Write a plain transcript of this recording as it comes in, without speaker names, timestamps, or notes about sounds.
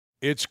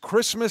It's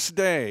Christmas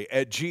Day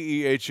at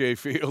GEHA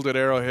Field at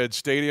Arrowhead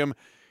Stadium.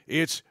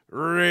 It's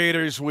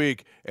Raiders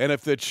Week, and if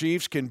the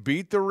Chiefs can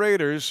beat the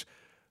Raiders,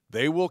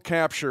 they will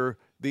capture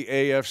the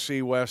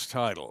AFC West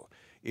title.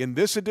 In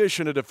this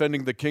edition of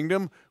Defending the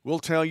Kingdom, we'll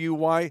tell you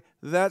why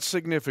that's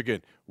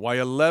significant, why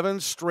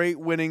 11 straight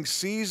winning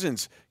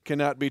seasons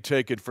cannot be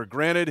taken for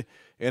granted,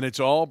 and it's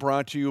all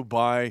brought to you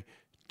by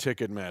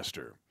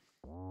Ticketmaster.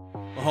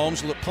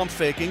 Mahomes pump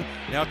faking,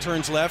 now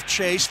turns left,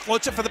 Chase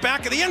floats it for the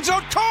back of the end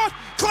zone, caught!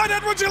 Clyde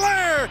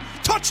Edwards-Helaire!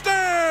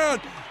 Touchdown!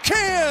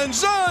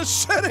 Kansas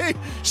City!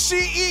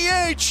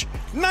 CEH!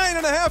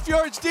 9.5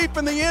 yards deep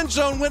in the end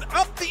zone, went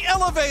up the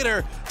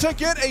elevator to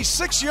get a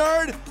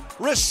 6-yard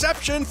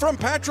reception from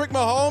Patrick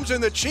Mahomes,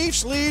 and the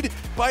Chiefs lead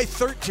by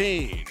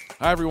 13.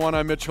 Hi, everyone.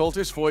 I'm Mitch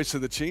Holtis, voice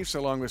of the Chiefs,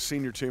 along with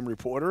senior team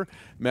reporter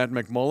Matt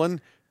McMullen.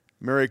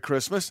 Merry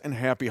Christmas and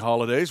Happy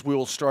Holidays. We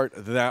will start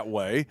that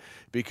way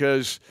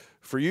because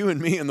for you and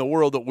me in the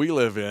world that we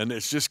live in,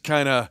 it's just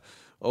kind of,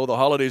 the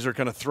holidays are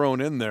kind of thrown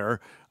in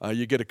there.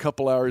 You get a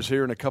couple hours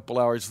here and a couple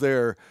hours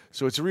there.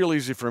 So it's real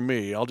easy for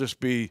me. I'll just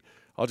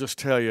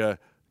tell you,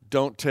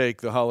 don't take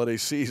the holiday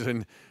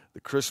season,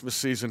 the Christmas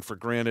season for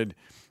granted.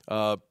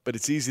 But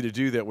it's easy to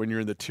do that when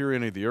you're in the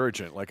tyranny of the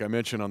urgent, like I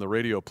mentioned on the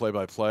radio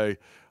play-by-play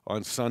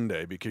on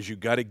Sunday, because you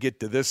got to get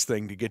to this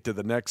thing to get to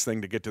the next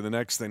thing to get to the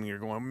next thing. And you're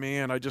going,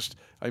 man,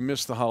 I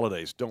miss the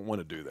holidays. Don't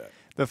want to do that.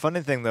 The funny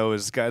thing, though,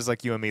 is guys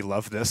like you and me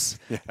love this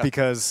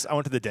because I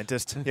went to the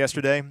dentist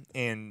yesterday,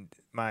 and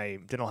my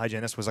dental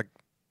hygienist was like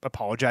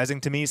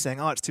apologizing to me, saying,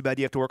 it's too bad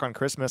you have to work on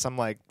Christmas. I'm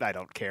like, I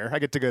don't care. I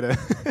get to go to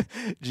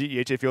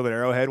GEHA Field at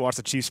Arrowhead, watch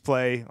the Chiefs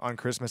play on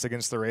Christmas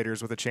against the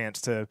Raiders with a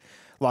chance to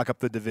lock up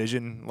the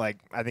division. Like,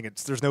 I think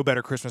there's no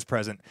better Christmas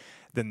present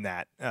than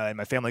that. And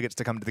my family gets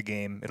to come to the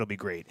game. It'll be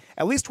great.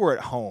 At least we're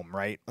at home,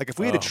 right? Like, if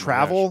we had to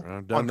travel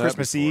on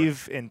Christmas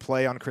Eve and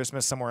play on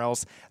Christmas somewhere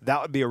else,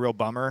 that would be a real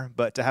bummer.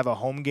 But to have a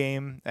home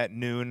game at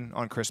noon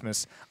on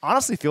Christmas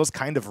honestly feels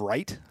kind of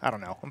right. I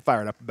don't know. I'm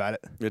fired up about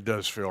it. It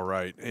does feel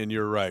right. And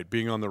you're right.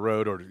 Being on the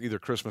road or either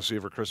Christmas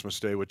Eve or Christmas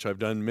Day, which I've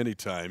done many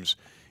times,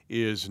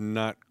 is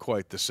not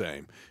quite the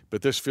same.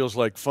 But this feels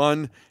like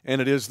fun,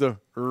 and it is the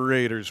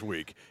Raiders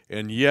week.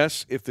 And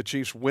yes, if the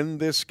Chiefs win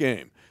this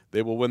game,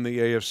 they will win the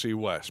AFC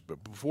West.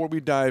 But before we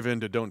dive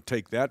into Don't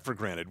Take That for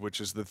Granted, which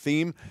is the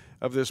theme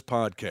of this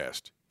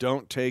podcast,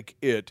 don't take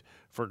it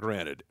for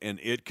granted. And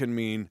it can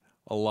mean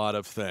a lot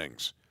of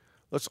things.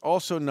 Let's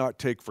also not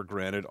take for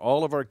granted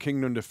all of our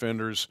Kingdom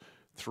defenders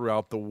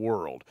throughout the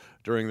world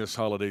during this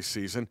holiday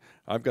season.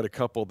 I've got a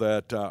couple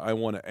that I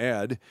want to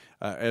add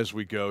as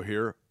we go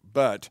here.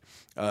 But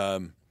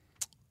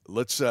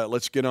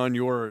let's get on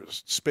your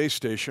space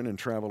station and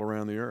travel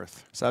around the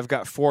earth. So I've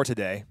got 4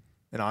 today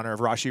in honor of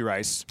Rashee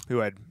Rice, who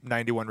had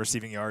 91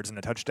 receiving yards and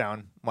a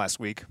touchdown last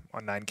week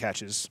on 9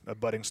 catches, a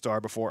budding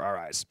star before our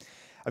eyes.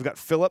 I've got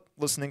Philip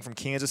listening from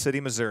Kansas City,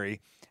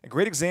 Missouri. A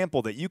great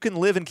example that you can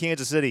live in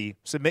Kansas City,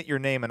 submit your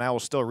name, and I will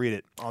still read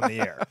it on the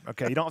air.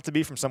 Okay, you don't have to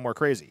be from somewhere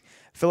crazy.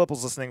 Philip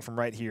was listening from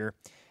right here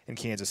in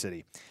Kansas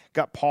City.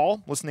 Got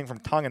Paul listening from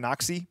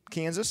Tonganoxie,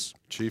 Kansas.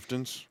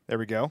 Chieftains. There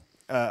we go.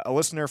 A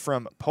listener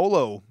from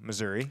Polo,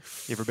 Missouri.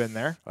 You ever been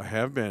there? I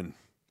have been.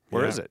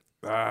 Where is it?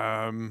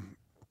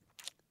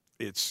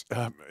 It's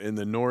in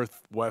the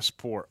northwest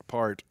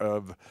part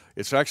of.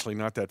 It's actually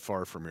not that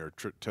far from here.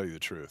 To tell you the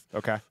truth.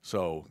 Okay.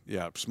 So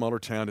yeah, smaller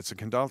town. It's a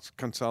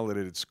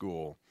consolidated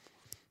school.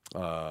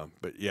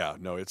 But yeah,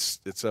 no,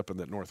 it's up in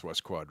the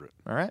northwest quadrant.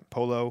 All right,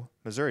 Polo,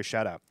 Missouri.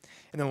 Shout out.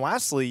 And then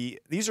lastly,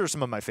 these are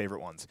some of my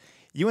favorite ones.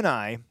 You and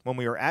I, when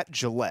we were at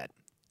Gillette.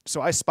 So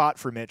I spot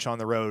for Mitch on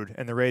the road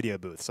in the radio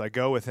booth. So I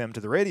go with him to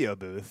the radio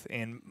booth,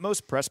 and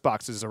most press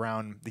boxes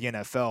around the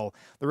NFL,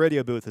 the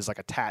radio booth is like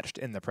attached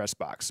in the press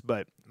box.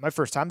 But my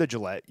first time to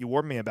Gillette, you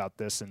warned me about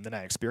this, and then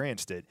I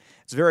experienced it.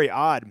 It's very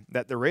odd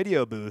that the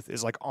radio booth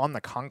is like on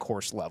the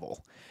concourse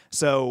level.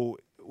 So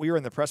we were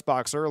in the press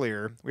box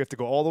earlier. We have to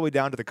go all the way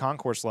down to the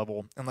concourse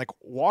level and like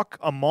walk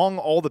among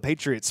all the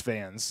Patriots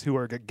fans who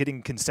are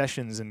getting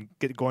concessions and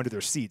going to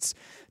their seats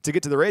to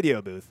get to the radio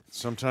booth.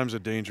 Sometimes a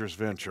dangerous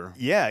venture.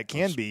 Yeah, it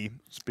can be.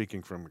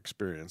 Speaking from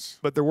experience.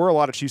 But there were a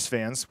lot of Chiefs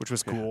fans, which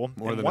was cool.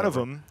 Yeah, and one of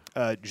them,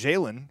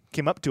 Jalen,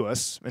 came up to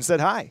us and said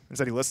hi and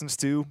said he listens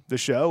to the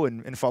show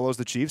and follows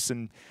the Chiefs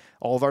and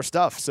all of our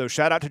stuff. So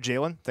shout out to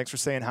Jalen. Thanks for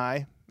saying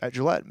hi at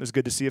Gillette. It was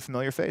good to see a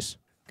familiar face.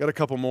 Got a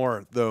couple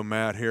more, though,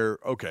 Matt, here.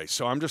 Okay,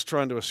 so I'm just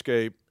trying to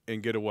escape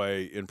and get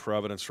away in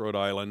Providence, Rhode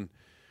Island.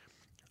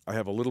 I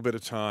have a little bit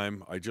of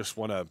time. I just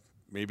want to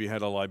maybe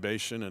have a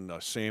libation and a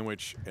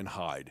sandwich and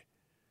hide.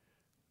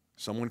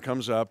 Someone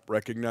comes up,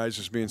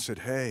 recognizes me, and said,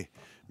 hey,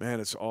 man,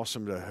 it's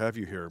awesome to have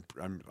you here.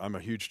 I'm a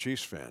huge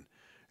Chiefs fan,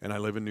 and I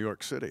live in New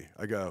York City.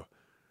 I go,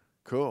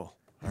 cool,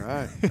 all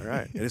right.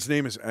 And his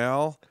name is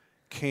Al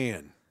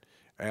Can.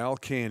 Al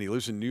Can. He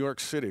lives in New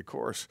York City, of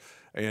course,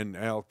 and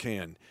Al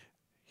Can.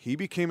 He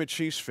became a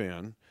Chiefs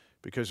fan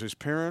because his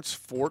parents,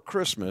 for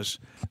Christmas,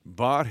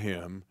 bought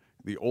him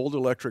the old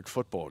electric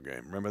football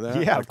game. Remember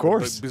that? Yeah, of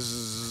course.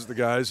 The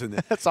guys and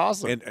That's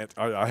awesome. And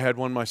I had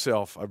one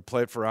myself. I'd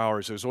play it for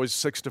hours. It was always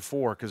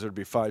 6-4 because there'd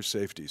be 5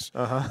 safeties.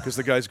 Because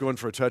the guy's going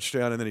for a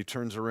touchdown and then he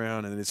turns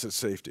around and it's a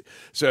safety.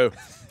 So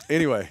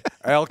anyway,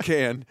 Al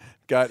Can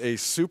got a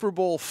Super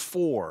Bowl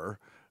IV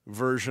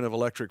version of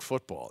electric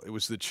football. It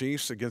was the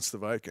Chiefs against the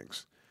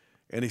Vikings.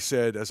 And he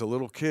said, as a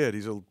little kid,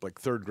 he's like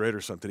third grade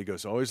or something, he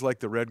goes, I always like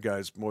the red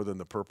guys more than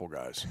the purple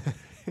guys.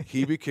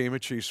 He became a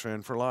Chiefs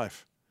fan for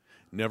life.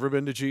 Never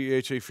been to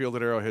GEHA Field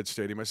at Arrowhead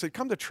Stadium. I said,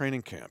 come to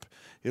training camp.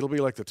 It'll be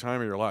like the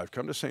time of your life.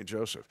 Come to St.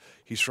 Joseph.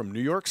 He's from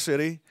New York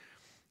City.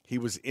 He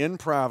was in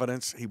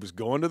Providence. He was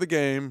going to the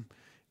game.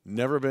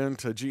 Never been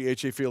to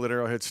GEHA Field at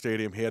Arrowhead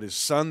Stadium. He had his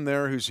son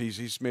there,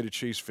 he's made a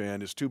Chiefs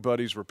fan. His 2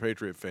 buddies were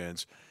Patriot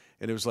fans.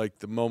 And it was like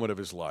the moment of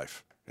his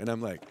life. And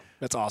I'm like,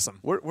 that's awesome.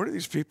 Where do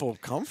these people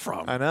come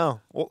from? I know.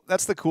 Well,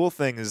 that's the cool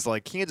thing is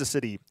like Kansas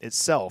City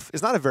itself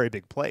is not a very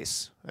big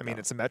place. I mean,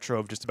 it's a metro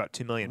of just about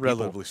 2 million people.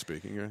 Relatively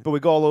speaking, right? But we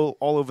go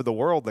all over the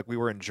world. Like we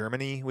were in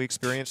Germany, we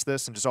experienced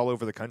this, and just all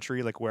over the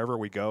country, like wherever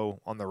we go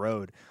on the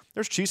road.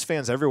 There's Chiefs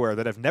fans everywhere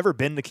that have never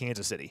been to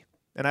Kansas City.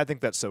 And I think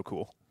that's so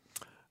cool.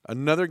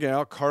 Another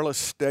gal, Carla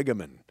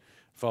Stegeman,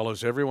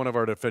 follows every one of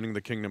our Defending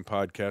the Kingdom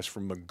podcasts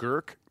from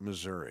McGurk,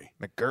 Missouri.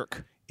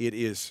 McGurk. It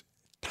is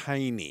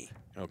tiny,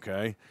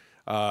 okay?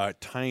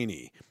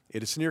 Tiny.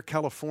 It is near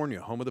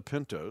California, home of the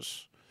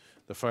Pintos,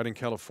 the Fighting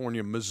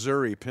California,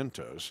 Missouri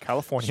Pintos.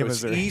 California,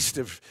 Missouri. It's east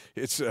of,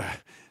 it's,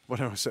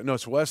 what I was saying, no,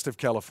 it's west of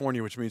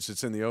California, which means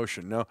it's in the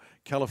ocean. No,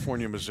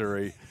 California,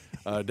 Missouri,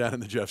 down in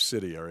the Jeff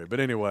City area. But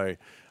anyway,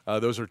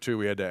 those are 2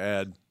 we had to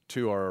add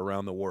to our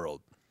Around the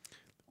World.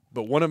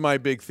 But one of my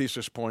big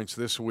thesis points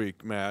this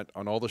week, Matt,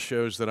 on all the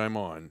shows that I'm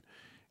on,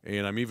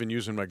 and I'm even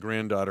using my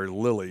granddaughter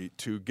Lily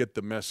to get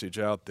the message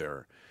out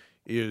there,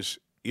 is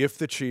if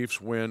the Chiefs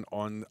win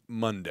on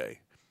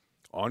Monday,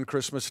 on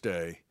Christmas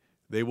Day,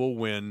 they will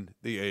win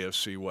the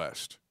AFC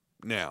West.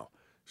 Now,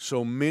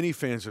 so many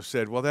fans have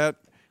said, well,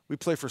 we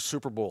play for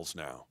Super Bowls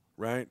now,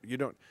 right? You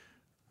don't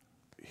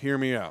hear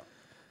me out.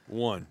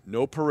 1,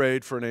 no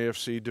parade for an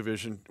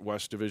AFC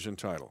West Division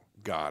title.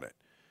 Got it.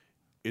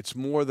 It's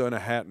more than a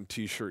hat and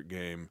T-shirt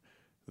game,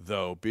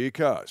 though,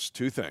 because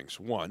 2 things.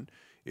 1,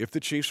 if the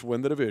Chiefs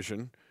win the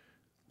division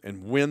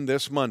and win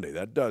this Monday,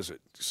 that does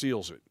it,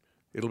 seals it.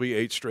 It'll be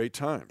 8 straight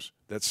times.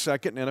 That's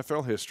second in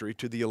NFL history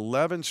to the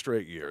 11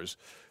 straight years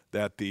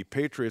that the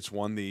Patriots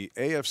won the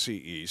AFC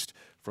East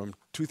from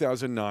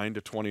 2009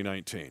 to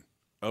 2019.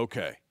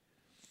 Okay,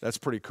 that's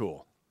pretty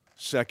cool.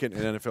 Second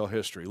in NFL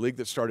history. League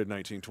that started in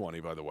 1920,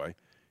 by the way.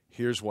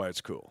 Here's why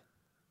it's cool.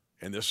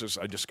 And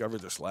I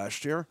discovered this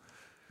last year.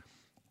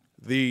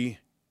 The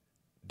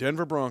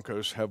Denver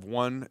Broncos have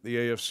won the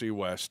AFC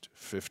West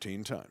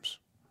 15 times.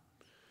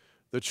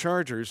 The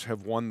Chargers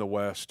have won the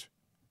West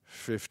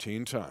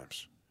 15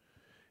 times.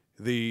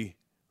 The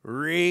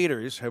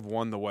Raiders have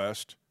won the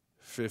West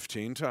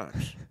 15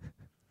 times.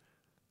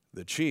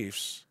 The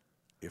Chiefs,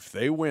 if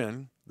they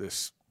win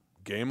this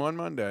game on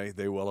Monday,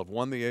 they will have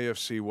won the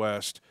AFC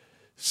West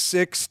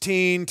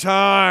 16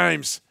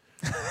 times.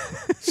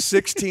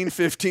 16,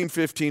 15,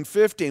 15,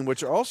 15,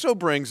 which also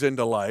brings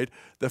into light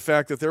the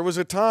fact that there was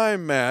a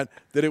time, Matt,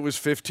 that it was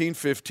 15,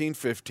 15,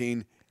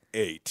 15,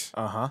 8.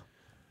 Uh-huh.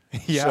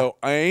 Yeah. So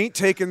I ain't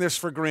taking this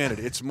for granted.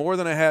 It's more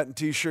than a hat and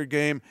T-shirt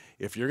game.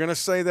 If you're going to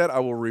say that, I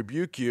will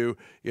rebuke you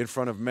in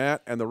front of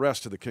Matt and the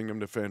rest of the Kingdom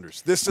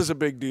Defenders. This is a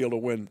big deal to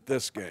win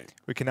this game.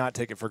 We cannot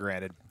take it for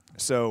granted.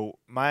 So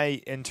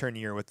my intern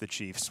year with the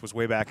Chiefs was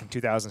way back in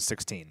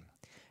 2016.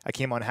 I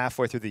came on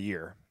halfway through the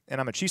year, and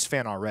I'm a Chiefs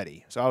fan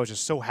already, so I was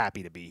just so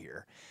happy to be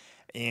here.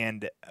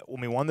 And when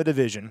we won the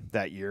division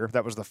that year,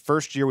 that was the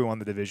first year we won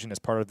the division as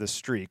part of this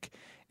streak.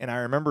 And I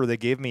remember they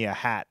gave me a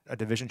hat, a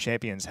division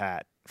champion's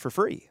hat, for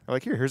free. They're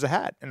like, here's a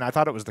hat. And I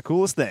thought it was the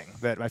coolest thing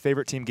that my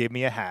favorite team gave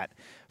me a hat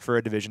for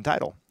a division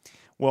title.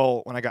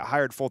 Well, when I got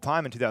hired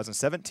full-time in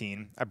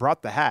 2017, I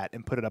brought the hat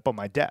and put it up on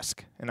my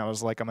desk. And I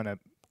was like, I'm going to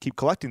keep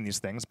collecting these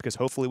things because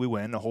hopefully we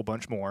win a whole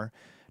bunch more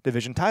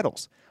division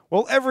titles.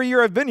 Well, every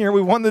year I've been here,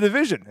 we won the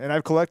division. And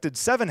I've collected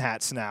 7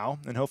 hats now,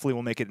 and hopefully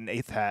we'll make it an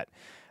 8th hat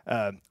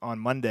on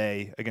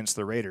Monday against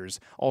the Raiders.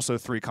 Also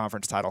 3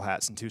 conference title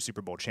hats and 2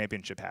 Super Bowl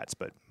championship hats,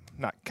 but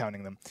not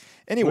counting them.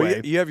 Anyway.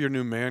 Well, you have your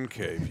new man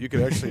cave. You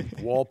could actually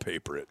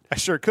wallpaper it. I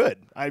sure could.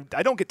 I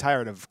don't get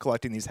tired of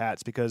collecting these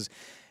hats because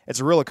it's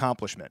a real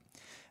accomplishment.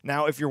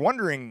 Now, if you're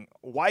wondering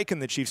why can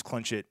the Chiefs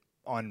clinch it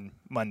on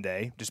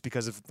Monday, just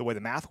because of the way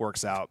the math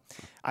works out,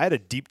 I had a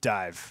deep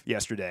dive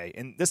yesterday,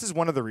 and this is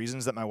one of the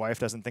reasons that my wife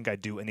doesn't think I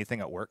do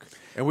anything at work.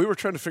 And we were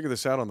trying to figure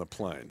this out on the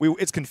plane.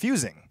 It's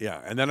confusing.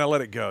 Yeah, and then I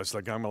let it go. It's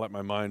like I'm going to let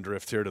my mind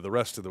drift here to the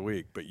rest of the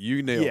week, but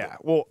you nailed it. Yeah,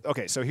 well,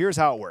 okay, so here's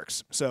how it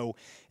works. So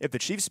if the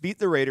Chiefs beat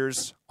the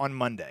Raiders on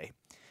Monday,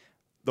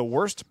 the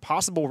worst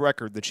possible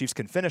record the Chiefs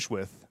can finish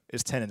with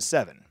is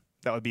 10-7.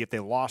 That would be if they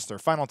lost their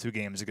final 2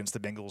 games against the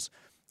Bengals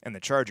and the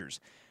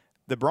Chargers.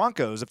 The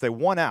Broncos, if they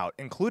won out,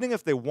 including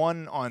if they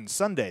won on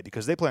Sunday,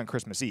 because they play on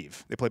Christmas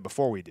Eve, they play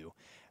before we do,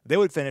 they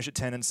would finish at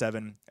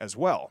 10-7 as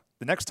well.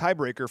 The next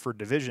tiebreaker for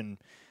division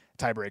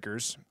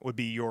tiebreakers would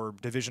be your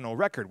divisional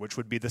record, which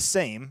would be the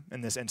same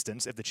in this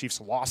instance if the Chiefs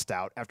lost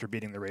out after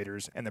beating the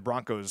Raiders and the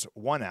Broncos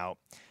won out.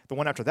 The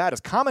one after that is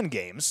common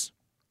games,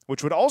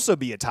 which would also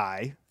be a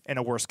tie in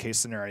a worst-case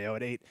scenario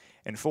at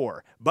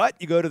 8-4. But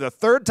you go to the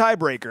third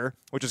tiebreaker,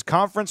 which is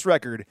conference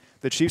record.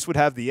 The Chiefs would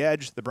have the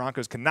edge. The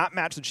Broncos cannot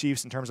match the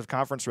Chiefs in terms of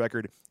conference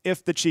record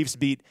if the Chiefs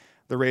beat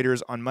the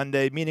Raiders on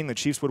Monday, meaning the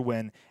Chiefs would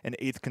win an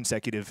 8th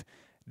consecutive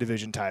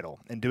division title.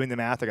 And doing the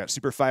math, I got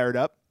super fired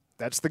up.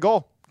 That's the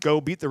goal. Go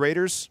beat the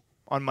Raiders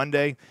on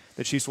Monday.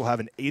 The Chiefs will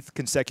have an 8th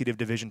consecutive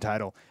division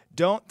title.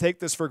 Don't take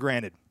this for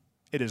granted.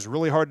 It is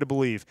really hard to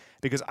believe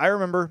because I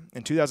remember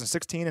in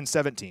 2016 and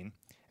 17,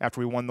 after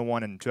we won the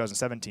one in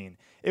 2017,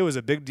 it was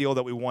a big deal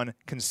that we won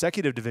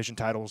consecutive division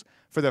titles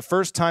for the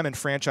first time in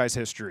franchise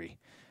history.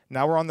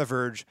 Now we're on the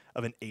verge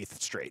of an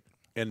 8th straight.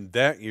 And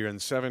that year in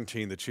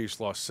 17, the Chiefs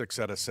lost 6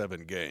 out of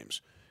 7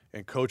 games.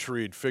 And Coach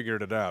Reed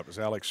figured it out. It was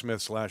Alex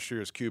Smith's last year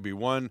as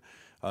QB1.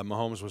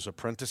 Mahomes was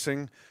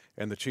apprenticing,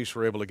 and the Chiefs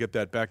were able to get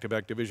that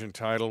back-to-back division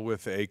title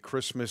with a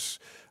Christmas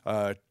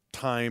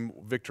time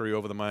victory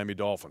over the Miami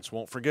Dolphins.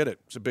 Won't forget it.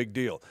 It's a big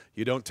deal.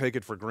 You don't take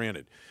it for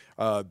granted.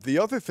 The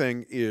other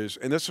thing is,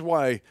 and this is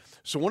why,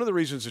 so one of the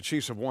reasons the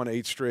Chiefs have won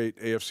 8 straight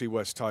AFC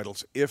West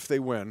titles, if they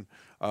win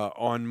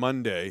on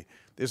Monday,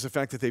 is the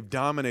fact that they've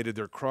dominated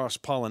their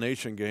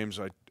cross-pollination games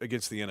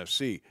against the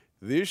NFC.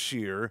 This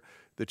year,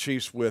 the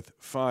Chiefs with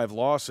 5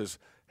 losses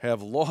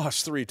have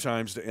lost 3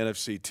 times to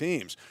NFC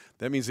teams.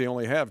 That means they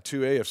only have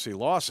 2 AFC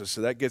losses,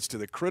 so that gets to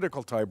the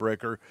critical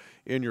tiebreaker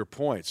in your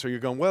point. So you're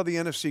going, well, the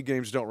NFC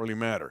games don't really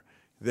matter.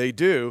 They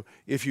do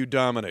if you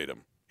dominate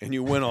them and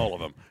you win all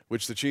of them,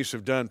 which the Chiefs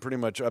have done pretty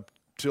much up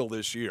till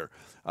this year.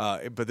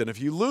 But then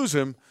if you lose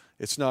them,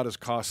 it's not as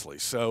costly.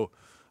 So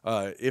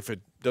if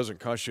it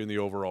doesn't cost you in the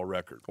overall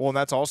record. Well, and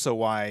that's also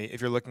why,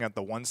 if you're looking at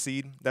the 1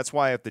 seed, that's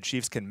why if the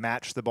Chiefs can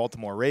match the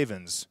Baltimore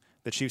Ravens,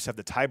 the Chiefs have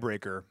the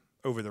tiebreaker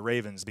over the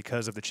Ravens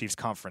because of the Chiefs'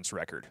 conference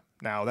record.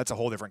 Now, that's a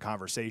whole different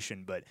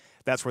conversation, but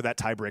that's where that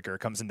tiebreaker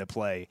comes into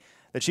play.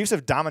 The Chiefs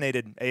have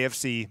dominated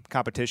AFC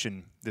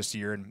competition this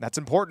year, and that's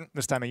important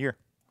this time of year.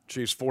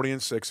 Chiefs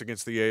 40-6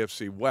 against the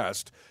AFC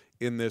West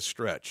in this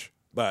stretch,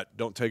 but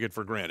don't take it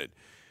for granted.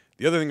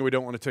 The other thing we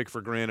don't want to take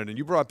for granted, and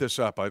you brought this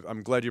up,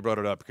 I'm glad you brought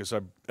it up because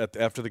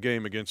after the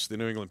game against the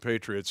New England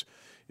Patriots,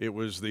 it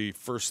was the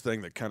first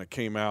thing that kind of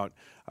came out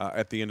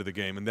at the end of the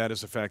game, and that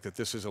is the fact that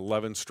this is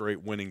 11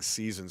 straight winning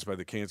seasons by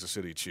the Kansas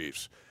City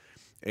Chiefs.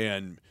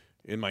 And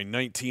in my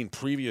 19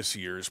 previous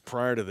years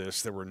prior to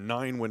this, there were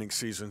 9 winning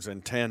seasons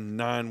and 10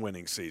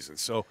 non-winning seasons.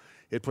 So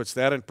it puts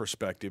that in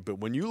perspective. But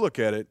when you look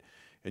at it,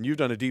 and you've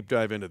done a deep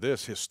dive into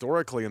this,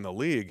 historically in the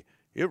league,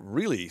 it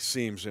really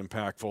seems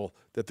impactful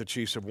that the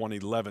Chiefs have won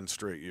 11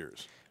 straight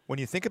years. When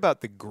you think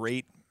about the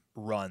great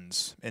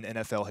runs in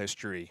NFL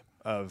history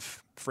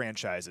of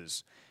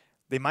franchises,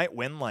 they might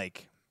win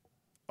like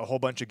a whole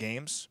bunch of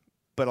games,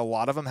 but a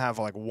lot of them have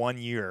like 1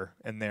 year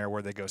in there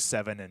where they go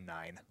 7-9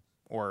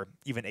 or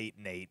even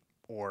 8-8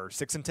 or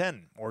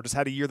 6-10 or just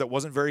had a year that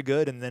wasn't very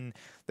good and then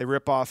they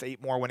rip off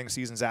 8 more winning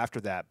seasons after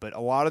that. But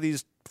a lot of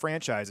these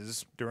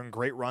franchises during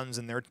great runs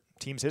in their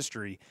team's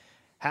history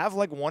have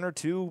like 1 or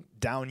 2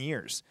 down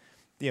years.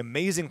 The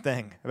amazing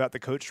thing about the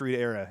Coach Reed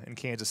era in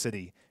Kansas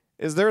City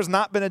is there has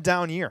not been a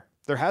down year.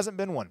 There hasn't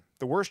been one.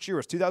 The worst year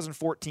was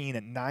 2014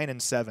 at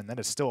 9-7. That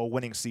is still a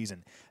winning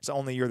season. It's the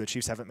only year the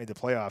Chiefs haven't made the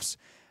playoffs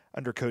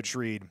under Coach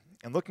Reed.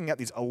 And looking at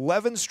these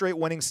 11 straight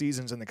winning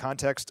seasons in the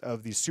context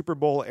of the Super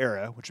Bowl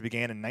era, which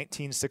began in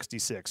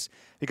 1966,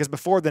 because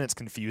before then it's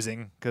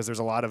confusing because there's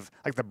a lot of,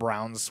 like the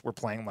Browns were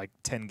playing like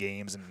 10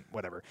 games and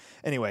whatever.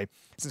 Anyway,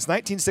 since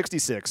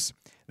 1966,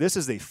 this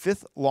is the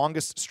 5th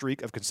longest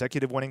streak of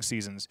consecutive winning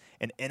seasons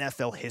in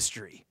NFL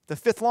history. The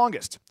 5th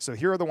longest. So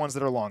here are the ones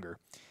that are longer.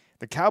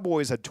 The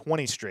Cowboys had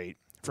 20 straight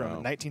from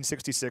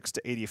 1966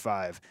 to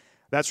 85.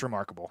 That's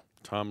remarkable.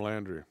 Tom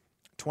Landry.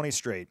 20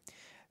 straight.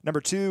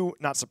 Number 2,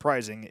 not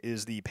surprising,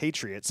 is the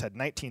Patriots had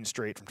 19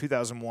 straight from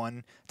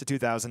 2001 to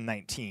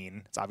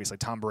 2019. It's obviously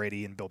Tom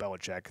Brady and Bill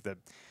Belichick,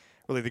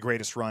 really the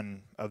greatest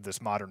run of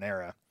this modern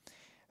era.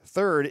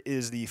 Third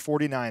is the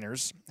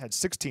 49ers, had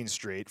 16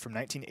 straight from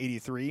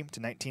 1983 to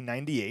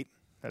 1998.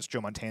 That's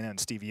Joe Montana and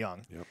Steve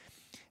Young. Yep.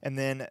 And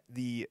then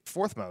the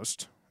 4th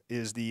most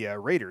is the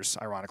Raiders,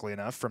 ironically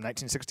enough, from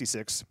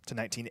 1966 to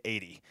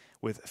 1980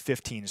 with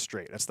 15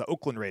 straight. That's the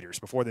Oakland Raiders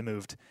before they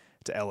moved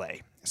to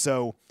L.A.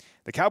 So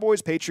the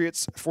Cowboys,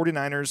 Patriots,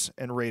 49ers,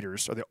 and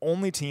Raiders are the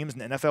only teams in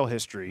NFL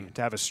history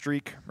to have a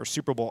streak, or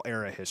Super Bowl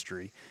era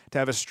history, to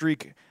have a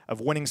streak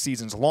of winning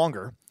seasons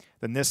longer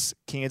than this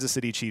Kansas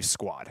City Chiefs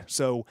squad.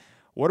 So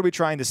what are we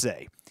trying to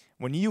say?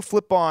 When you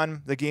flip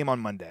on the game on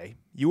Monday,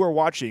 you are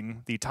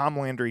watching the Tom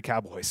Landry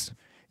Cowboys.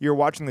 You're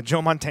watching the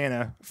Joe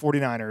Montana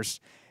 49ers.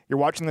 You're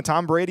watching the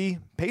Tom Brady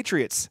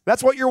Patriots.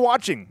 That's what you're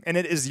watching, and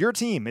it is your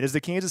team. It is the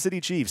Kansas City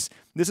Chiefs.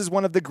 This is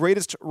one of the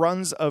greatest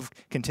runs of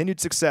continued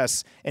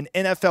success in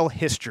NFL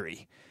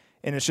history,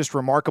 and it's just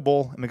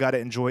remarkable, and we got to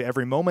enjoy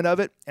every moment of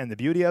it, and the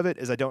beauty of it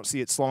is I don't see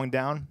it slowing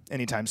down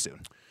anytime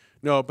soon.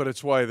 No, but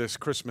it's why this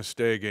Christmas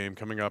Day game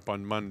coming up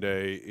on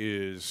Monday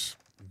is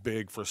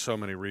big for so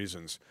many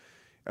reasons.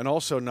 And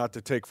also not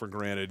to take for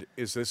granted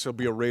is this will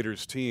be a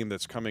Raiders team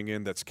that's coming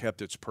in that's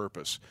kept its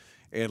purpose.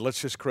 And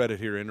let's just credit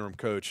here interim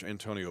coach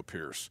Antonio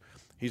Pierce.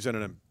 He's done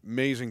an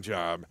amazing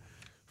job.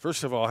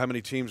 First of all, how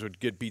many teams would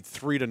get beat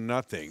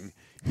 3-0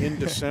 in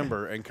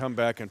December and come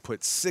back and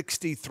put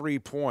 63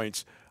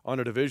 points on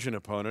a division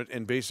opponent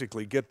and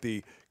basically get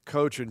the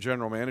coach and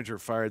general manager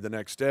fired the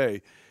next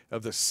day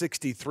of the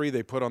 63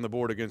 they put on the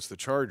board against the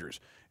Chargers?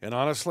 And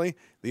honestly,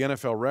 the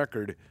NFL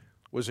record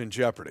was in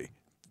jeopardy.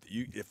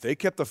 If they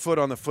kept the foot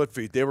on the foot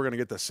feet, they were going to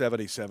get the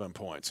 77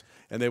 points,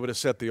 and they would have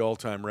set the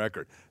all-time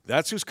record.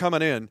 That's who's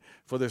coming in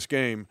for this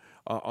game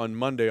on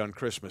Monday on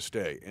Christmas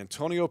Day.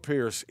 Antonio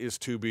Pierce is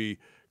to be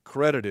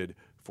credited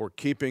for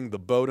keeping the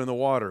boat in the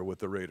water with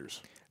the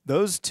Raiders.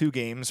 Those 2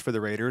 games for the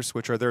Raiders,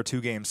 which are their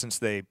 2 games since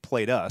they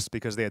played us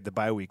because they had the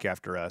bye week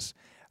after us,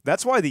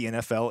 that's why the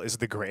NFL is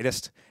the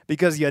greatest,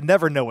 because you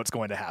never know what's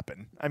going to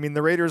happen. I mean,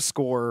 the Raiders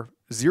score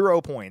 0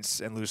 points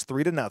and lose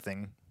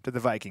 3-0 to the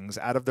Vikings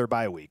out of their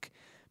bye week.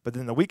 But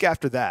then the week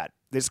after that,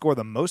 they score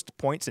the most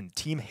points in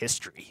team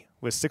history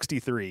with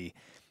 63,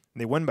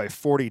 and they win by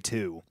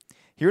 42.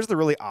 Here's the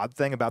really odd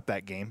thing about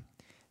that game.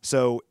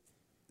 So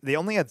they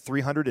only had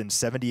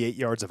 378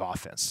 yards of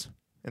offense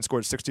and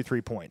scored 63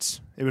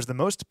 points. It was the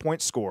most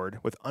points scored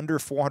with under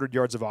 400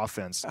 yards of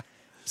offense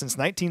since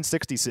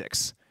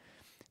 1966.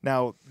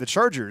 Now, the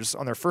Chargers,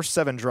 on their first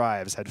 7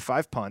 drives, had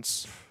 5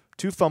 punts,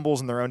 2 fumbles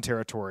in their own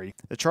territory.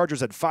 The Chargers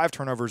had 5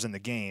 turnovers in the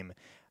game.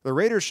 The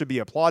Raiders should be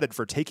applauded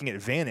for taking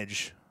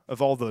advantage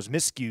of all those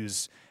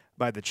miscues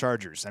by the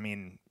Chargers. I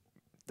mean,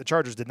 the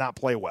Chargers did not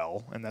play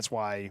well, and that's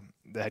why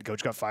the head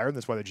coach got fired, and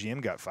that's why the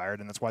GM got fired,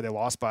 and that's why they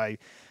lost by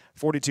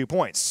 42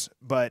 points.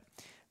 But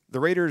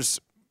the Raiders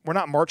were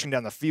not marching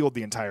down the field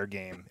the entire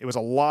game. It was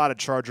a lot of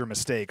Charger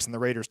mistakes, and the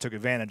Raiders took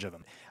advantage of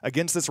them.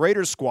 Against this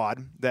Raiders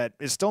squad that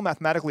is still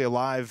mathematically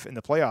alive in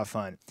the playoff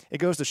hunt, it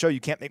goes to show you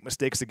can't make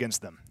mistakes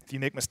against them. If you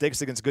make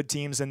mistakes against good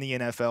teams in the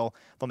NFL,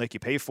 they'll make you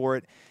pay for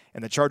it.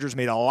 And the Chargers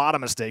made a lot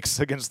of mistakes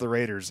against the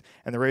Raiders,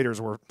 and the Raiders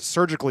were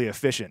surgically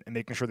efficient in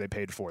making sure they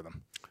paid for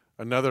them.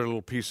 Another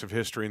little piece of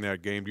history in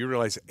that game. Do you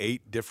realize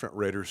 8 different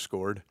Raiders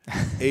scored?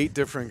 8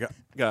 different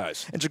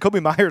guys. And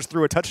Jacoby Myers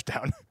threw a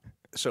touchdown.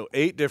 So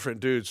 8 different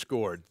dudes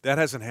scored. That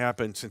hasn't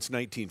happened since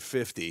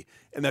 1950,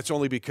 and that's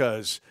only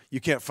because you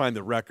can't find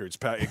the records.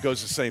 It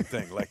goes the same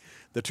thing. Like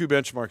the 2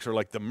 benchmarks are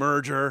like the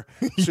merger,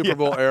 Super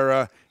Bowl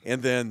era,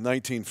 and then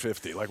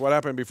 1950. Like what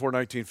happened before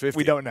 1950?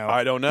 We don't know.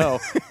 I don't know,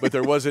 but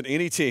there wasn't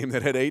any team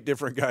that had 8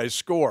 different guys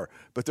score,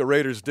 but the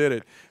Raiders did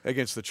it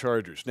against the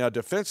Chargers. Now,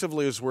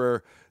 defensively is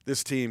where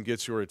this team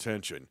gets your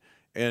attention,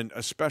 and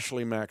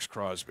especially Max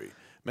Crosby.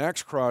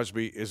 Max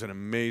Crosby is an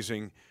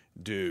amazing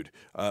dude.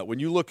 When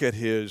you look at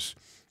his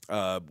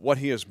what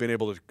he has been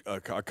able to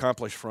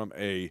accomplish from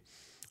a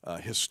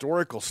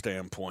historical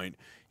standpoint,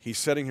 he's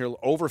sitting here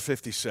over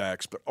 50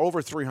 sacks, but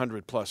over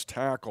 300-plus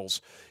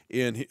tackles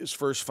in his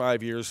first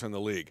 5 years in the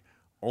league.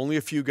 Only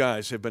a few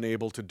guys have been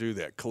able to do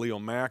that. Khalil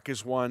Mack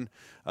is one.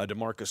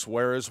 DeMarcus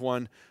Ware is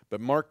one. But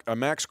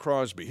Max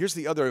Crosby, here's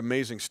the other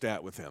amazing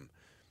stat with him.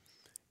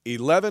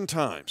 11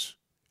 times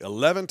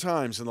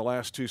in the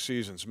last 2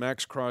 seasons,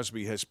 Max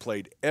Crosby has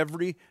played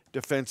every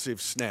defensive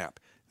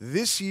snap.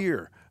 This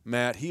year,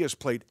 Matt, he has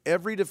played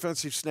every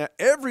defensive snap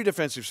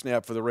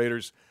for the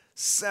Raiders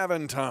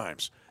 7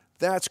 times.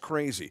 That's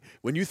crazy.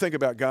 When you think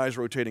about guys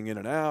rotating in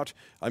and out,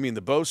 I mean,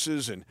 the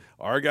Boses and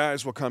our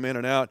guys will come in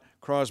and out.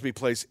 Crosby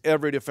plays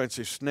every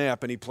defensive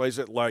snap, and he plays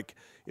it like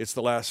it's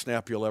the last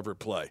snap you'll ever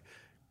play.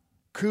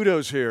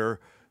 Kudos here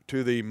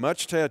to the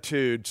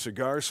much-tattooed,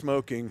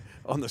 cigar-smoking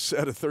on the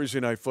set of Thursday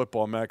Night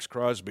Football, Max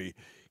Crosby.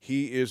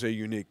 He is a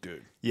unique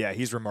dude. Yeah,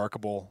 he's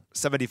remarkable.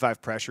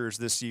 75 pressures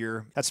this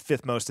year. That's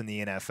 5th most in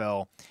the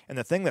NFL. And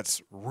the thing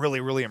that's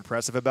really, really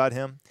impressive about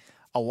him,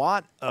 a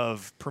lot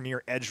of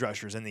premier edge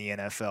rushers in the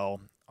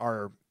NFL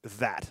are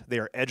that. They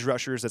are edge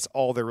rushers. That's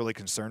all they're really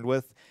concerned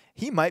with.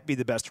 He might be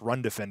the best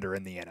run defender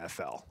in the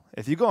NFL.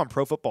 If you go on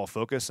Pro Football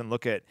Focus and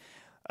look at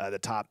the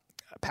top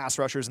pass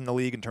rushers in the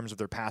league in terms of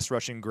their pass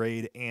rushing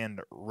grade and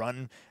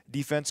run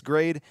defense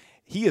grade,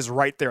 he is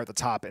right there at the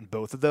top in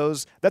both of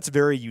those. That's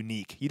very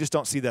unique. You just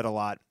don't see that a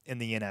lot in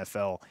the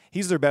NFL.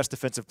 He's their best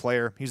defensive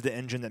player. He's the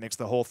engine that makes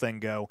the whole thing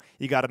go.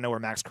 You got to know where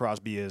Max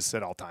Crosby is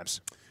at all times.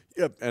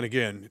 Yep, and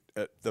again,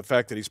 the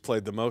fact that he's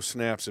played the most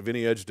snaps of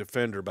any edge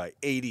defender by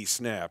 80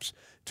 snaps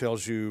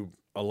tells you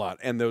a lot.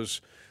 And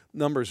those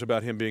numbers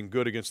about him being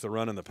good against the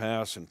run and the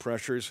pass and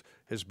pressures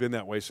has been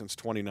that way since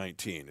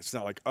 2019. It's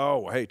not like,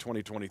 oh, hey,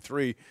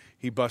 2023,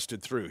 he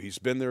busted through. He's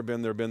been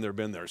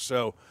there.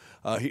 So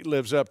he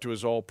lives up to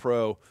his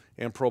all-pro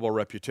and Pro Bowl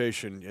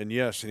reputation. And,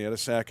 yes, and he had a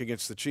sack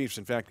against the Chiefs.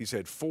 In fact, he's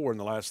had 4 in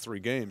the last 3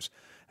 games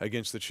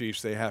against the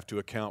Chiefs. They have to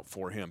account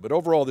for him. But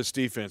overall, this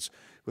defense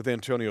with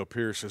Antonio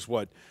Pierce is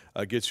what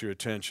gets your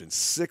attention.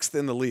 6th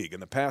in the league in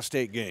the past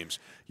 8 games.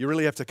 You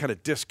really have to kind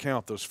of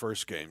discount those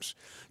first games.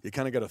 You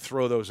kind of got to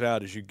throw those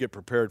out as you get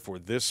prepared for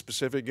this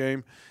specific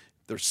game.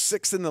 They're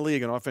 6th in the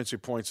league in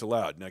offensive points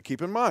allowed. Now,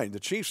 keep in mind, the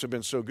Chiefs have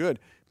been so good,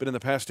 but in the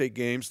past 8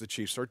 games, the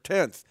Chiefs are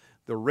 10th.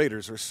 The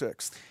Raiders are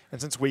 6th.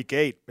 And since week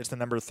 8, it's the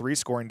number 3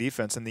 scoring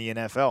defense in the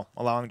NFL,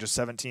 allowing just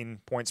 17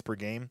 points per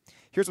game.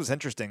 Here's what's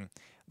interesting.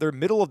 They're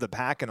middle of the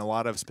pack in a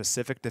lot of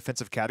specific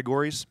defensive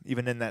categories,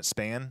 even in that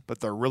span, but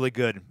they're really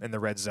good in the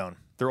red zone.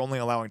 They're only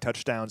allowing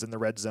touchdowns in the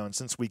red zone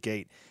since week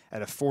 8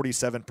 at a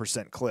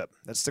 47% clip.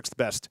 That's 6th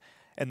best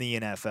in the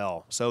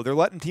NFL. So they're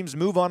letting teams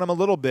move on them a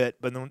little bit,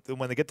 but then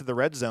when they get to the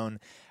red zone,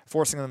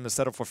 forcing them to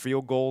settle for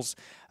field goals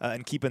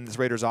and keeping this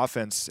Raiders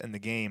offense in the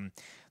game.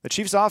 The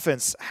Chiefs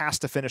offense has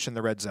to finish in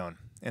the red zone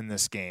in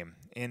this game.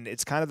 And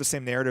it's kind of the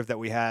same narrative that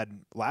we had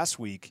last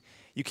week.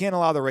 You can't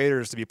allow the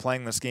Raiders to be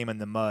playing this game in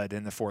the mud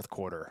in the fourth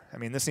quarter. I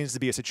mean, this needs to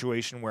be a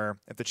situation where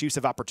if the Chiefs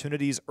have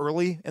opportunities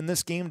early in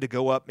this game to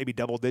go up maybe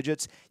double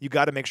digits, you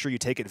got to make sure you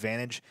take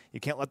advantage.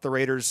 You can't let the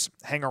Raiders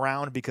hang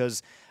around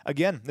because,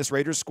 again, this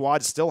Raiders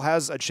squad still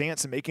has a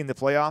chance of making the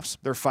playoffs.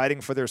 They're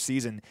fighting for their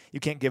season. You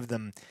can't give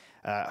them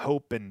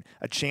hope and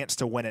a chance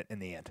to win it in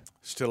the end.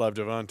 Still have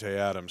Devontae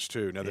Adams,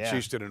 too. Now, the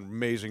Chiefs did an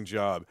amazing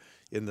job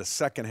in the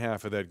second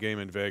half of that game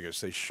in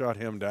Vegas. They shut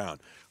him down.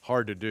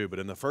 Hard to do. But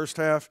in the first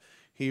half,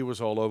 he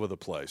was all over the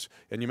place.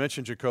 And you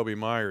mentioned Jacoby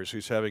Myers,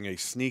 who's having a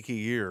sneaky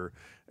year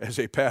as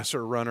a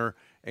passer, runner,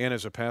 and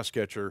as a pass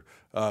catcher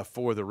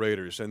for the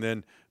Raiders. And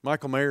then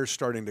Michael Mayer's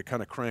starting to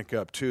kind of crank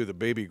up, too, the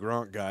baby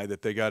Gronk guy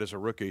that they got as a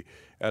rookie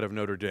out of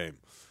Notre Dame.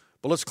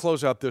 But let's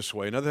close out this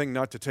way. Another thing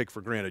not to take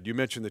for granted. You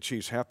mentioned the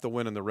Chiefs have to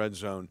win in the red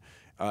zone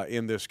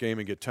in this game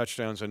and get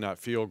touchdowns and not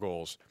field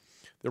goals.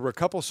 There were a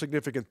couple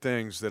significant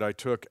things that I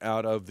took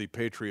out of the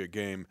Patriot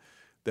game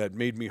that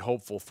made me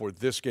hopeful for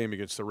this game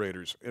against the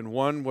Raiders. And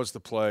one was the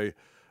play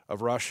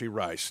of Rashee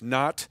Rice.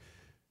 Not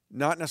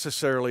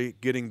necessarily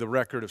getting the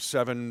record of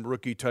 7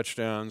 rookie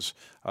touchdowns,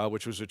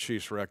 which was a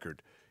Chiefs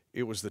record.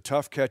 It was the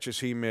tough catches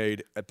he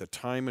made at the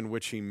time in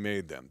which he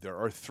made them. There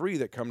are 3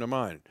 that come to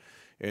mind.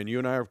 And you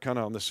and I are kind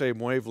of on the same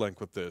wavelength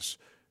with this.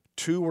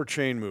 2 were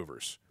chain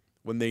movers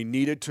when they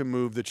needed to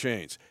move the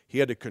chains. He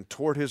had to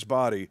contort his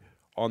body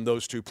on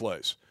those 2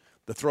 plays.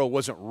 The throw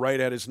wasn't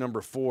right at his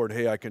number 4 and,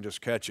 hey, I can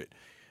just catch it.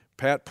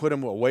 Pat put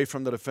him away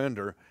from the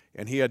defender,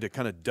 and he had to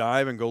kind of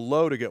dive and go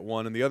low to get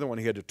one, and the other one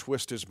he had to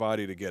twist his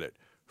body to get it.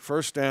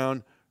 First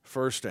down,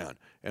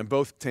 and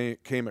both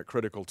came at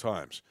critical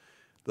times.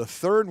 The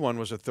third one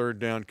was a third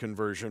down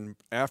conversion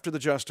after the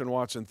Justin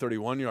Watson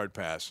 31-yard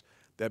pass.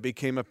 That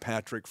became a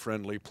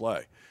Patrick-friendly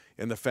play.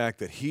 And the fact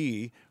that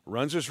he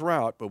runs his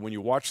route, but when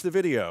you watch the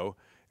video,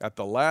 at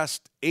the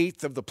last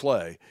 1/8 of the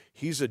play,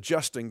 he's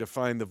adjusting to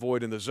find the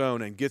void in the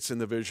zone and gets in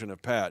the vision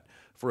of Pat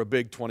for a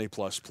big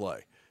 20-plus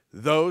play.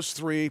 Those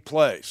 3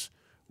 plays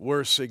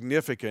were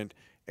significant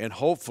and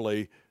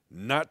hopefully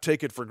not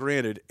take it for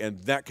granted,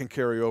 and that can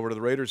carry over to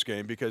the Raiders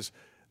game because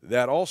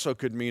that also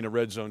could mean a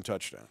red zone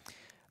touchdown.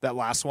 That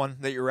last one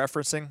that you're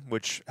referencing,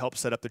 which helped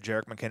set up the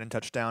Jerick McKinnon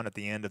touchdown at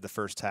the end of the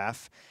first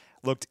half,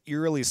 looked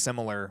eerily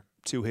similar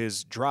to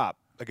his drop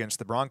against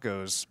the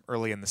Broncos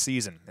early in the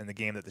season in the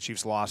game that the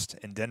Chiefs lost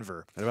in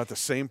Denver. At about the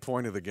same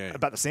point of the game.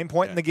 About the same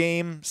point in the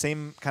game,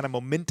 same kind of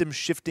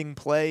momentum-shifting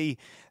play,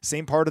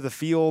 same part of the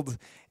field,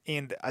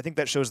 and I think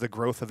that shows the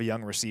growth of a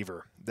young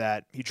receiver,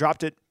 that he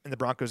dropped it in the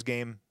Broncos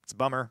game. It's a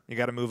bummer. You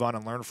got to move on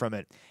and learn from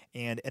it.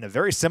 And in a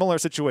very similar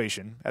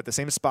situation, at the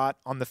same spot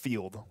on the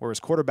field, where his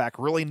quarterback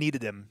really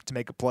needed him to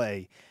make a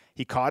play,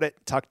 he caught it,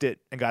 tucked it,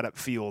 and got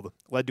upfield,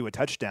 led to a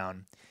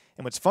touchdown.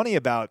 And what's funny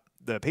about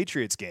the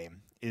Patriots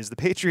game is the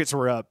Patriots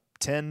were up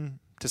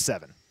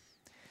 10-7.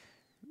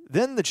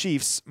 Then the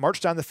Chiefs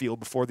marched down the field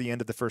before the end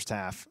of the first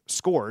half,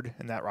 scored,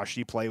 and that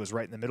Rashee play was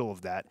right in the middle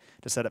of that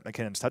to set up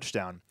McKinnon's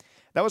touchdown.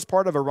 That was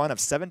part of a run of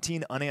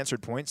 17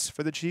 unanswered points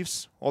for the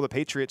Chiefs, while the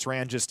Patriots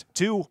ran just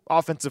 2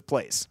 offensive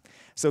plays.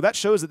 So that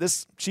shows that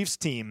this Chiefs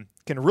team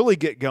can really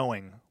get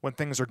going when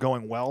things are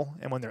going well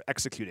and when they're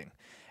executing.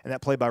 And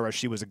that play by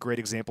Rashee was a great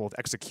example of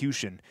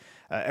execution.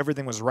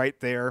 Everything was right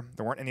there.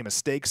 There weren't any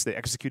mistakes. They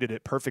executed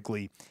it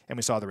perfectly, and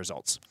we saw the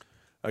results.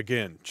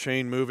 Again,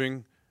 chain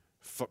moving,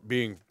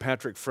 being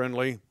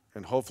Patrick-friendly,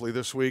 and hopefully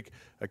this week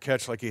a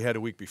catch like he had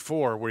a week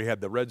before where he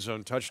had the red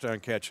zone touchdown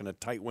catch and a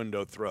tight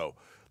window throw.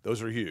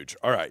 Those are huge.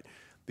 All right,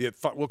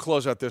 we'll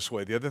close out this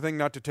way. The other thing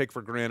not to take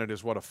for granted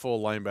is what a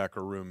full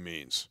linebacker room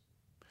means.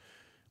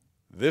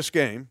 This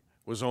game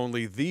was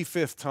only the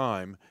 5th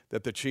time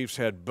that the Chiefs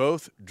had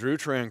both Drew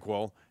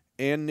Tranquill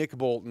and Nick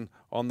Bolton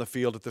on the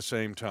field at the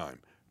same time.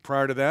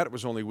 Prior to that, it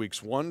was only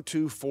weeks 1,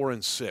 2, 4,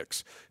 and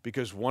 6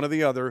 because one or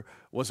the other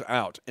was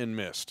out and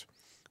missed.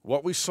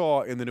 What we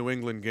saw in the New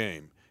England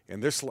game,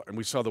 and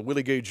we saw the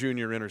Willie Gay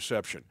Jr.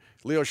 interception.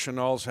 Leo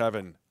Chenal's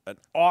having an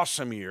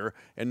awesome year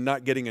and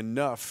not getting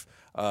enough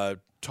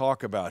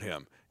talk about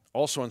him.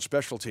 Also on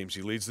special teams,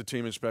 he leads the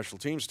team in special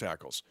teams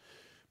tackles.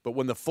 But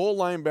when the full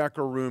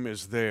linebacker room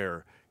is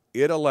there,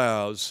 it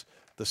allows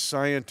the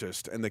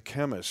scientist and the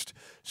chemist,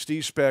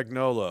 Steve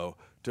Spagnuolo,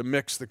 to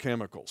mix the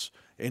chemicals.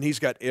 And he's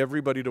got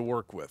everybody to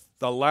work with.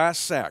 The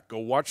last sack, go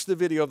watch the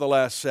video of the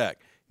last sack.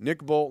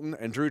 Nick Bolton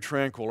and Drew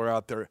Tranquill are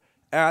out there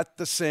at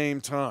the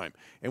same time.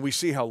 And we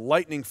see how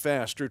lightning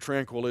fast Drew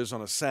Tranquill is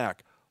on a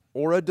sack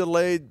or a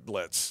delayed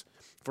blitz.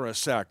 for a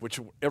sack, which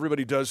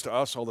everybody does to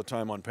us all the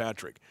time on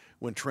Patrick.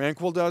 When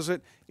Tranquil does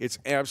it, it's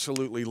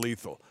absolutely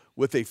lethal.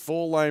 With a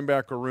full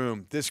linebacker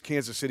room, this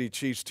Kansas City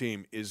Chiefs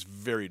team is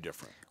very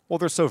different. Well,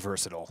 they're so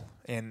versatile,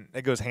 and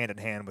it goes hand in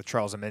hand with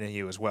Charles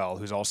Omenihu as well,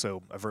 who's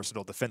also a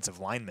versatile defensive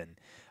lineman.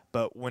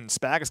 But when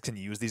Spags can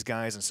use these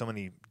guys in so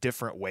many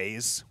different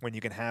ways, when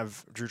you can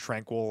have Drew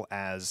Tranquil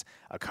as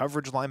a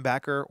coverage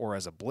linebacker or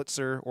as a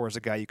blitzer or as a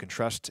guy you can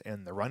trust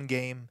in the run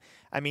game,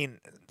 I mean,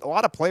 a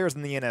lot of players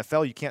in the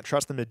NFL, you can't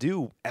trust them to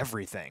do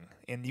everything.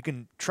 And you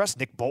can trust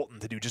Nick Bolton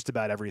to do just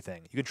about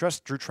everything. You can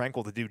trust Drew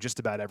Tranquil to do just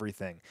about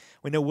everything.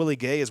 We know Willie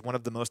Gay is one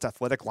of the most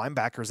athletic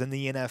linebackers in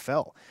the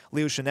NFL.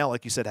 Leo Chanel,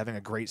 like you said, having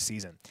a great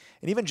season.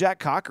 And even Jack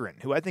Cochran,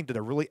 who I think did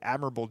a really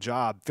admirable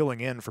job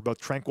filling in for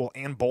both Tranquil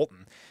and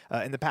Bolton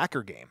in the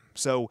Packer game.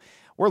 So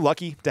we're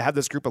lucky to have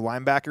this group of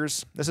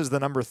linebackers. This is the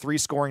number 3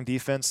 scoring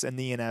defense in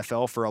the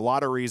NFL for a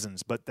lot of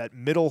reasons, but that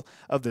middle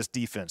of this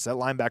defense, that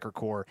linebacker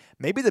core,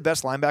 maybe the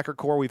best linebacker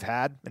core we've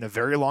had in a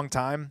very long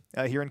time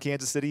here in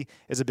Kansas City,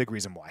 is a big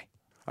reason why.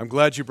 I'm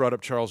glad you brought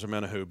up Charles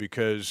Omenihu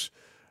because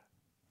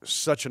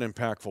such an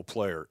impactful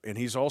player. And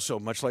he's also,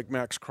 much like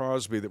Max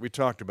Crosby that we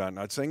talked about,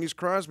 not saying he's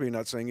Crosby,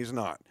 not saying he's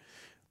not.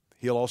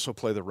 He'll also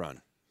play the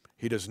run.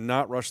 He does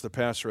not rush the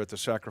passer at the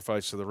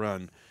sacrifice of the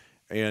run.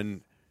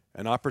 And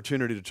an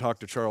opportunity to talk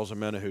to Charles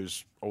Omenihu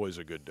is always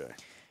a good day.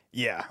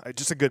 Yeah,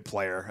 just a good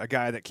player. A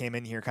guy that came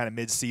in here kind of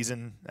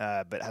mid-season,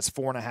 but has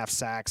 4.5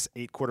 sacks,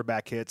 8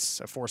 quarterback hits,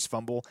 a forced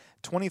fumble,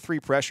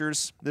 23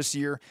 pressures this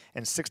year,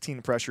 and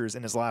 16 pressures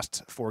in his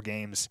last 4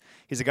 games.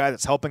 He's a guy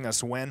that's helping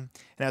us win.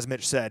 And as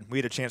Mitch said, we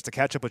had a chance to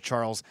catch up with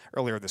Charles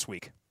earlier this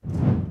week.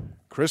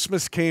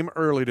 Christmas came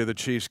early to the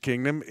Chiefs'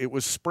 kingdom. It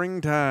was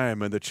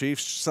springtime, and the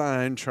Chiefs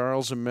signed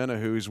Charles Omenihu,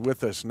 who's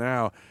with us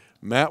now.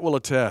 Matt will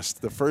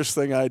attest. The first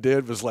thing I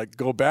did was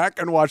go back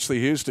and watch the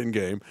Houston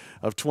game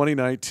of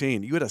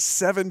 2019. You had a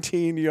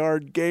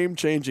 17-yard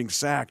game-changing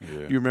sack. Yeah.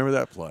 Do you remember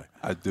that play?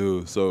 I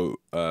do. So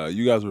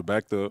you guys were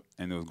backed up,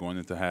 and it was going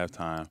into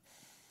halftime.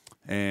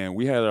 And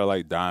we had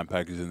our, dime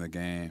package in the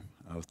game.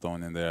 I was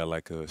throwing in there,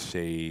 a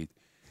shade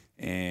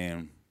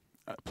and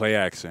play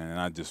action. And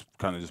I just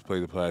kind of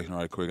played the play action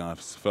right quick. And I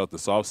felt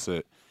this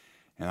offset.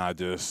 And I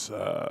just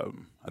I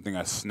think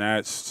I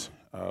snatched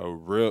a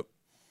rip.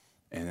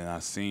 And then I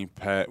seen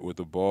Pat with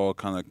the ball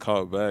kind of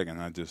caught back,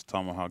 and I just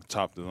tomahawk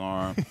chopped his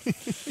arm.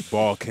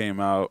 Ball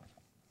came out.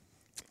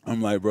 I'm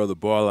like, brother,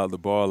 ball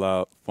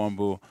out,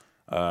 fumble.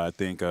 I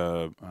think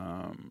Bernard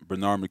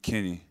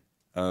McKinney,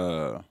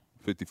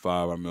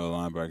 55, our middle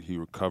linebacker, he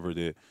recovered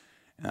it,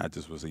 and I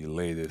just was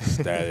elated,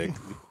 ecstatic.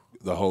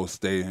 The whole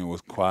stadium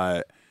was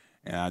quiet,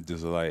 and I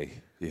just yeah,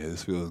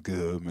 this feels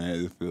good,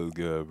 man. This feels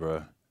good,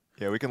 bro.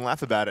 Yeah, we can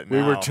laugh about it now.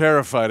 We were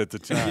terrified at the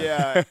time.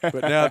 Yeah.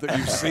 But now that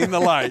you've seen the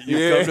light,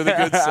 you've come to the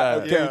good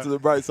side. Came to the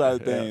bright side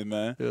of things,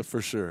 man. Yeah,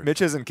 for sure.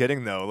 Mitch isn't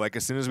kidding, though.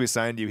 As soon as we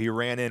signed you, he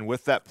ran in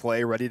with that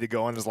play ready to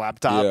go on his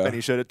laptop, and he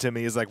showed it to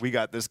me. He's like, we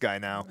got this guy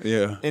now.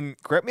 Yeah. And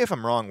correct me if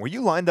I'm wrong, were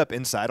you lined up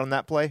inside on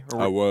that play?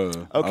 I was.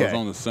 Okay. I was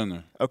on the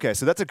center. Okay,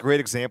 so that's a great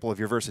example of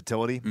your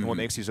versatility, and what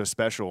makes you so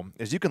special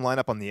is you can line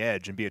up on the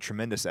edge and be a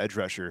tremendous edge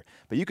rusher,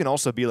 but you can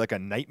also be a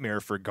nightmare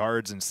for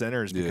guards and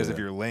centers because of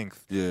your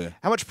length. Yeah.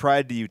 How much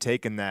pride do you take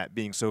in that,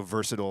 being so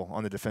versatile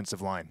on the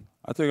defensive line?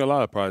 I take a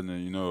lot of pride in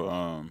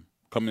it.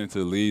 Coming into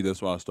the league,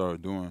 that's what I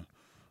started doing.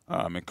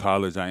 In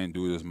college, I didn't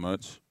do it as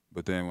much,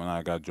 but then when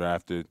I got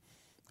drafted,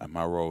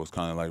 my role was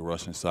kind of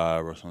rush inside,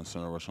 rush on the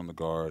center, rush on the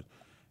guard,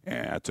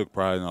 and I took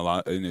pride in a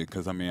lot in it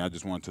because, I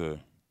just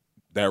wanted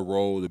that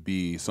role to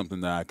be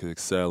something that I could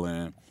excel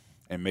in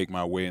and make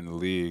my way in the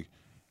league.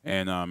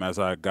 And as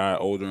I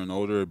got older and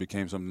older, it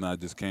became something that I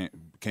just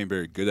became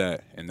very good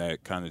at, and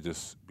that kind of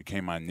just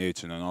became my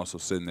niche. And then also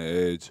sitting the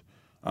edge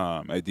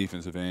at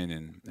defensive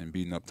end and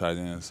beating up tight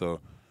ends. So,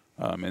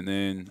 and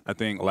then I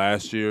think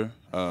last year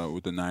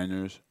with the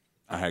Niners,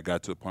 I had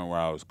got to a point where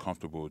I was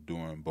comfortable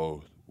doing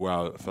both, where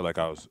I felt like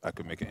I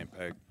could make an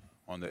impact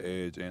on the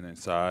edge and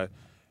inside.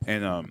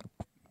 And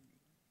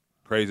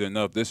crazy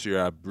enough, this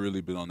year I've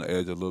really been on the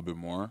edge a little bit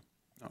more.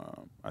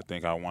 I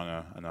think I want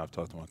to, and I've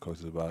talked to my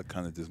coaches about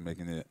kind of just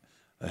making it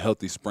a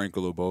healthy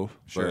sprinkle of both.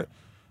 Sure.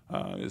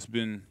 But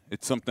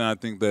it's something I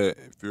think that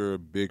if you're a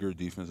bigger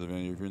defensive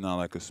end, if you're not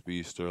like a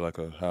speedster like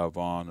a Hal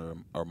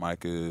Vaughn or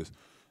Micah is,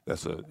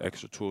 that's an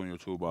extra tool in your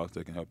toolbox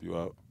that can help you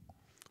out.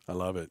 I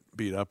love it.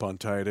 Beat up on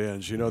tight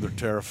ends. They're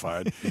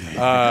terrified.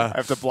 I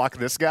have to block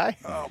this guy?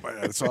 Oh,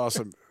 man, that's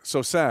awesome.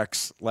 So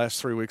sacks,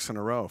 last 3 weeks in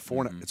a row.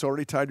 It's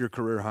already tied your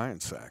career high in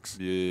sacks.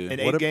 Yeah. In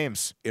 8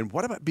 games. And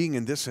what about being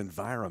in this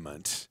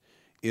environment,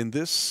 in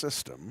this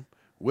system,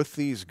 with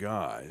these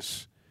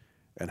guys,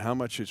 and how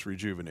much it's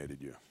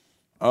rejuvenated you?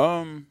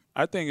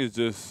 I think it's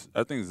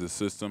the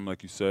system,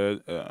 like you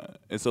said.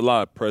 It's a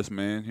lot of press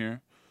man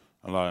here,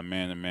 a lot of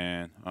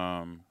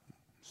man-to-man.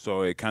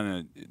 So it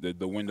kind of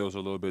the windows are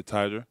a little bit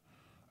tighter.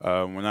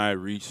 When I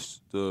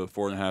reached the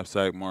 4.5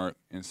 sack mark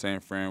in San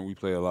Fran, we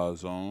play a lot of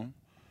zone,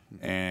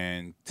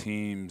 and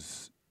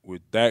teams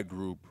with that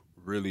group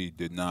really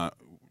did not.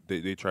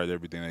 They tried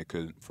everything they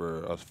could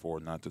for us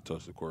not to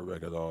touch the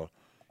quarterback at all.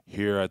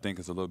 Here, I think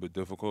it's a little bit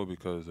difficult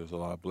because there's a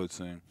lot of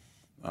blitzing.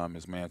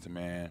 It's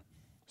man-to-man.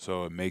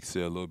 So it makes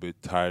it a little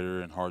bit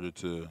tighter and harder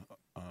to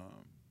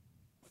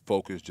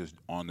focus just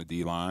on the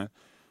D-line.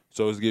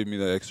 So it's giving me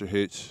that extra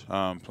hitch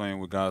playing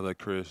with guys like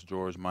Chris,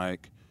 George,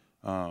 Mike,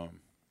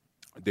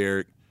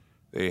 Derek.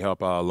 They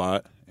help out a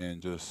lot. And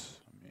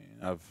just,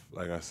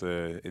 like I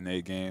said, in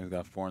 8 games,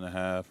 got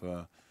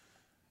 4.5.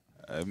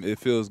 It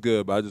feels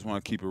good, but I just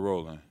want to keep it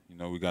rolling.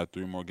 We got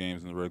 3 more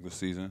games in the regular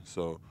season,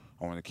 so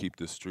I want to keep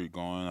this streak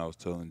going. I was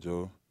telling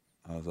Joe,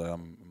 I was like,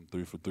 I'm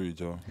 3 for 3,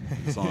 Joe.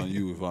 It's on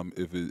you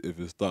if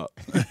it stops.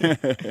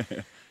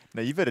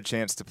 Now, you've had a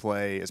chance to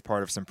play as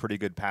part of some pretty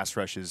good pass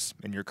rushes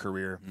in your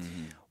career.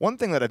 Mm-hmm. One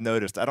thing that I've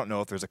noticed, I don't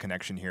know if there's a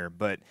connection here,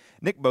 but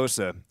Nick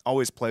Bosa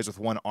always plays with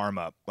one arm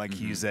up, like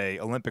he's a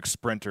Olympic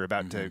sprinter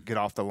about to get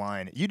off the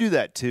line. You do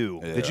that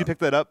too. Yeah. Did you pick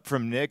that up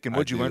from Nick, and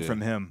what did you learn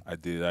from him? I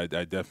did.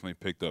 I definitely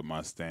picked up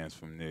my stance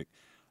from Nick.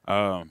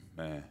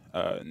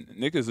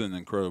 Nick is an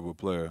incredible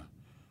player,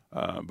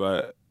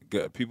 but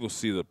people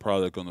see the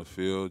product on the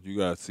field. You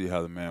got to see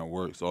how the man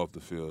works off the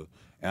field.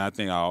 And I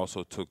think I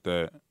also took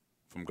that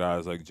from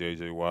guys like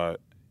J.J. Watt,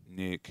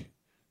 Nick.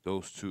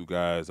 Those 2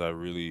 guys, I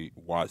really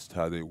watched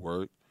how they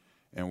worked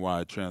and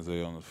why it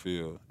translated on the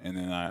field. And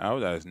then I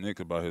would ask Nick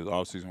about his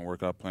offseason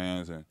workout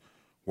plans and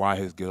why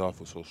his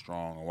get-off was so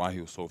strong and why he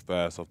was so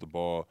fast off the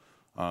ball.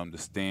 The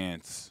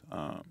stance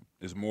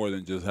is more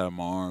than just having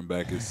my arm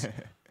back. It's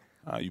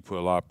you put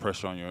a lot of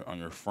pressure on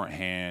your front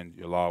hand,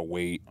 a lot of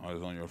weight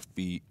on your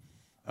feet.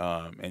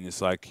 And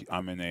it's like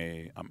I'm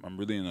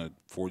really in a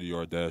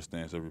 40-yard dash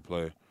stance every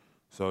play.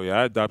 So yeah,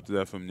 I adopted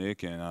that from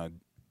Nick,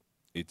 and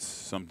it's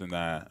something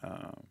that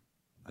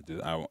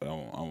I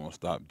won't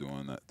stop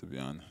doing that, to be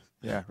honest.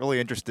 Yeah,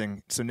 really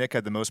interesting. So Nick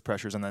had the most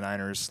pressures on the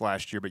Niners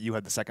last year, but you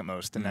had the second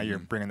most, and now you're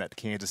bringing that to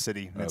Kansas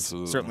City. That's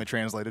certainly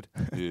translated.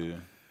 Yeah.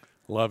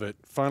 Love it.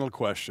 Final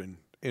question,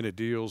 and it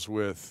deals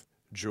with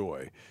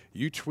joy.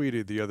 You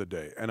tweeted the other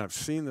day, and I've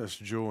seen this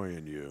joy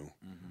in you.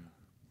 Mm-hmm.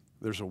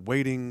 There's a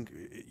waiting,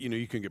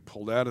 you can get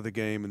pulled out of the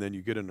game, and then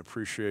you get an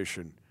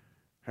appreciation.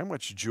 How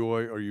much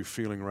joy are you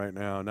feeling right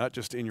now, not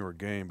just in your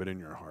game, but in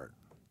your heart?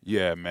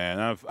 Yeah, man.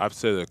 I've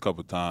said it a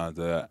couple times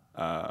that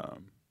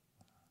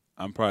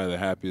I'm probably the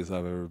happiest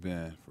I've ever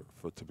been,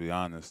 to be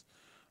honest.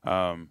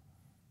 I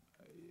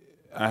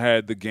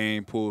had the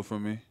game pulled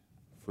from me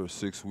for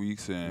 6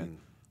 weeks, and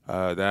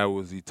that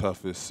was the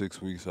toughest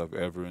 6 weeks I've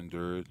ever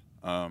endured.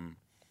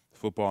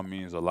 Football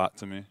means a lot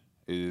to me.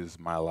 It is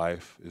my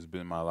life. It's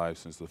been my life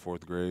since the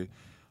 4th grade.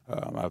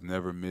 I've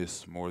never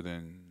missed more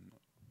than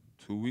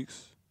 2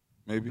 weeks,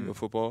 maybe, of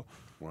football.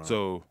 Wow.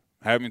 So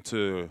having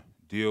to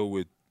deal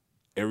with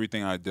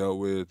everything I dealt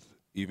with,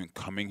 even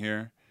coming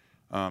here,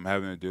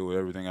 having to deal with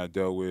everything I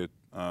dealt with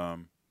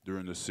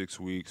during the 6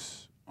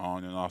 weeks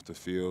on and off the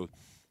field,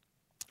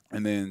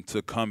 and then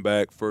to come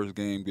back, first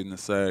game getting a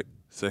sack,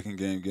 second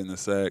game getting a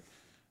sack,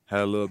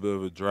 had a little bit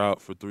of a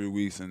drought for 3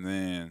 weeks, and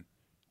then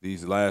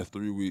these last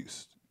 3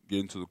 weeks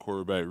getting to the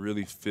quarterback,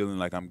 really feeling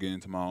like I'm getting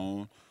to my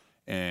own,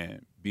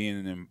 and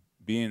being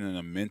in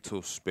a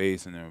mental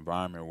space and an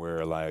environment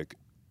where, like,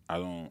 I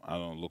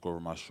don't look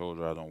over my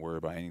shoulder. I don't worry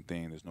about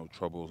anything. There's no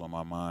troubles on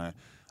my mind.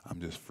 I'm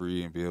just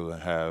free and be able to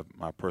have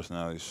my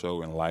personality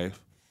show in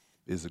life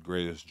is the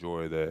greatest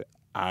joy that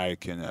I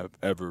can have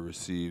ever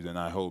received. And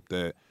I hope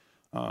that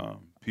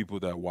people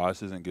that watch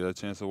this and get a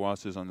chance to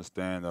watch this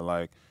understand that,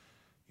 like,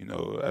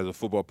 as a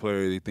football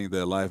player, they think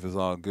that life is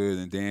all good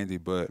and dandy.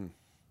 But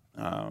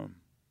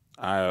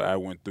I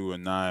went through a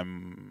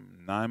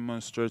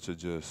nine-month stretch of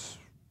just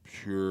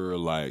pure,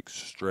 like,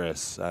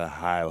 stress at a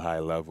high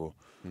level.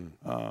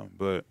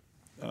 But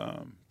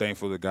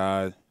thankful to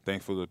God,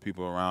 thankful to the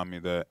people around me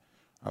that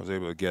I was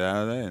able to get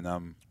out of that,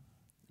 and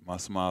my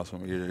smile's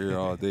from ear to ear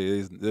all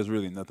day. There's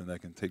really nothing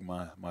that can take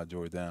my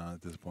joy down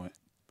at this point.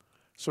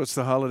 So it's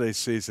the holiday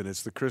season.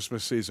 It's the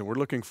Christmas season. We're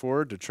looking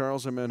forward to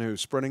Charles Omenihu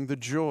spreading the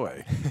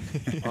joy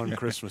on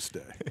Christmas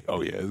Day.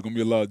 Oh, yeah. There's going to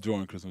be a lot of joy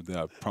on Christmas Day.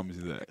 I promise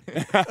you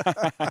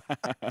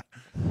that.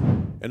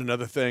 And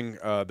another thing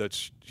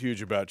that's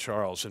huge about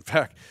Charles, in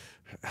fact,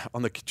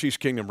 on the Chiefs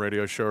Kingdom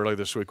radio show earlier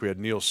this week, we had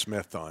Neil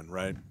Smith on,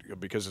 right?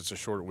 Because it's a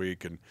short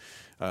week, and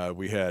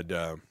we had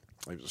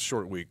it was a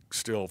short week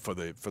still from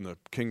the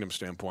Kingdom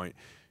standpoint.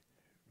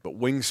 But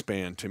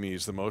wingspan, to me,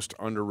 is the most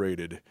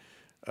underrated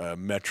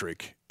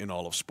metric in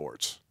all of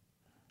sports.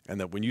 And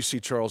that when you see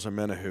Charles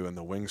Omenihu and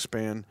the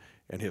wingspan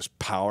and his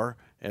power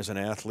as an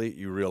athlete,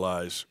 you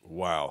realize,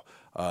 wow,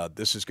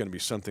 this is going to be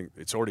something.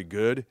 It's already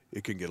good.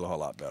 It can get a whole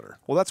lot better.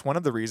 Well, that's one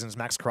of the reasons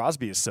Max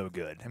Crosby is so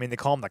good. I mean, they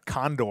call him the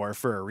Condor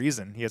for a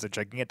reason. He has a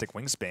gigantic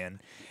wingspan.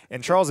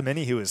 And Charles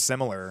Omenihu is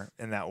similar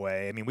in that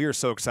way. I mean, we were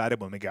so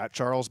excited when we got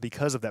Charles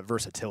because of that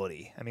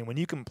versatility. I mean, when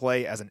you can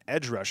play as an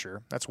edge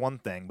rusher, that's one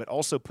thing, but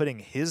also putting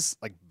his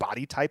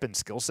body type and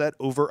skill set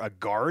over a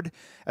guard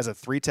as a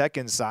 3-tech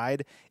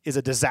inside is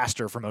a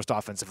disaster for most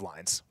offensive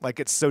lines.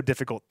 It's so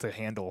difficult to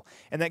handle.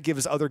 And that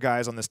gives other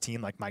guys on this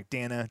team like Mike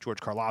Dana, George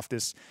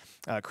Karlaftis,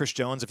 Chris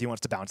Jones, if he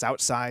wants to bounce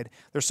outside.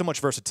 There's so much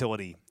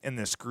versatility in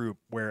this group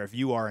where if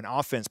you are an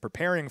offense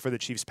preparing for the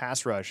Chiefs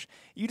pass rush,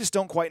 you just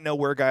don't quite know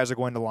where guys are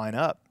going to line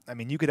up. I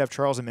mean, you could have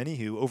Charles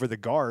Omenihu over the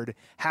guard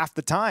half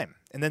the time,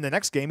 and then the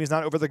next game he's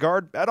not over the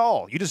guard at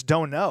all. You just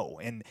don't know,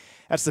 and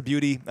that's the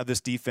beauty of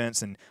this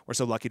defense, and we're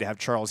so lucky to have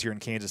Charles here in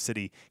Kansas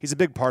City. He's a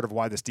big part of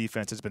why this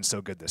defense has been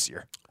so good this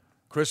year.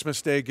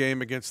 Christmas Day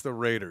game against the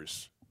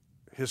Raiders.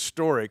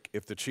 Historic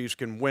if the Chiefs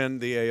can win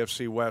the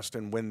AFC West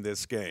and win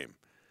this game.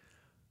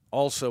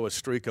 Also a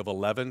streak of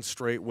 11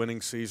 straight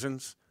winning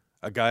seasons.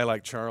 A guy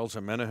like Charles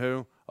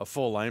Omenihu, a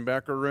full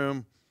linebacker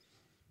room.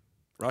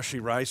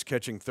 Rashee Rice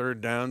catching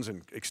third downs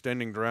and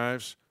extending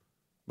drives.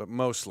 But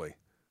mostly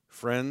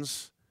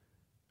friends,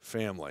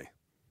 family.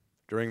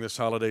 During this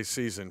holiday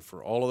season,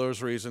 for all of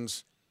those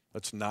reasons,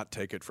 let's not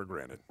take it for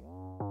granted.